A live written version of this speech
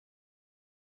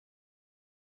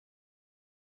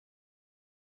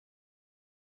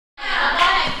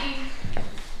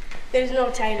There's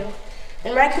no title.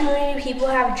 In my community, people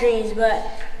have dreams, but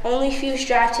only few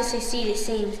strive to succeed, it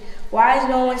seems. Why is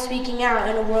no one speaking out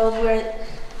in a world where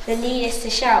the need is to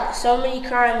shout? So many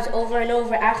crimes over and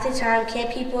over after time.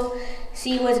 Can't people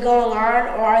see what's going on,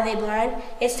 or are they blind?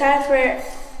 It's time for a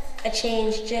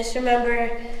change. Just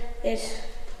remember,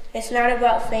 it's not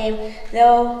about fame,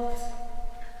 though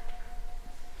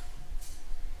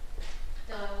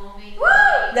it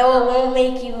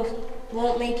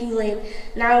won't make you lame.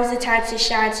 Now is the time to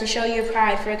shine, to show your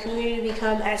pride, for a community to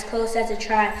become as close as a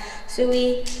tribe. So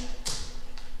we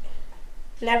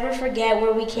never forget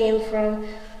where we came from.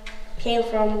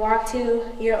 Walk to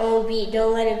your own beat.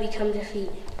 Don't let it become defeat.